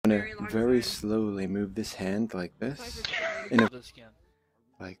very slowly move this hand like this, and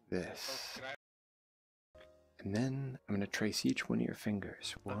like this. And then I'm gonna trace each one of your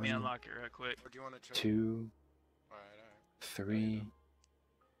fingers. Let me unlock it real quick. 2, 3,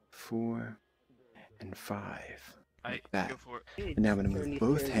 4, and 5. Like that. Go for it. And now I'm gonna move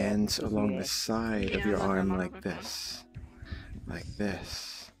both hands along the side of your arm like this. Like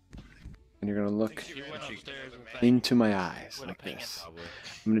this. And you're gonna look into my eyes like this.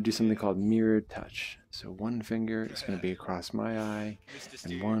 I'm gonna do something called mirrored touch. So one finger is gonna be across my eye,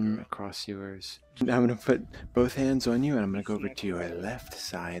 and one across yours. Now I'm gonna put both hands on you, and I'm gonna go over to your left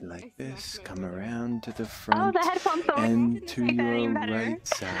side like this, come around to the front, and to your right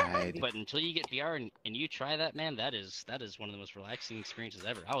side. But until you get VR and you try that, man, that is one of the most relaxing experiences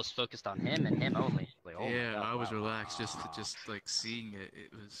ever. I was focused on him and him only. Like, oh yeah, my God, I was wow. relaxed just like seeing it.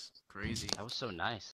 It was crazy. That was so nice.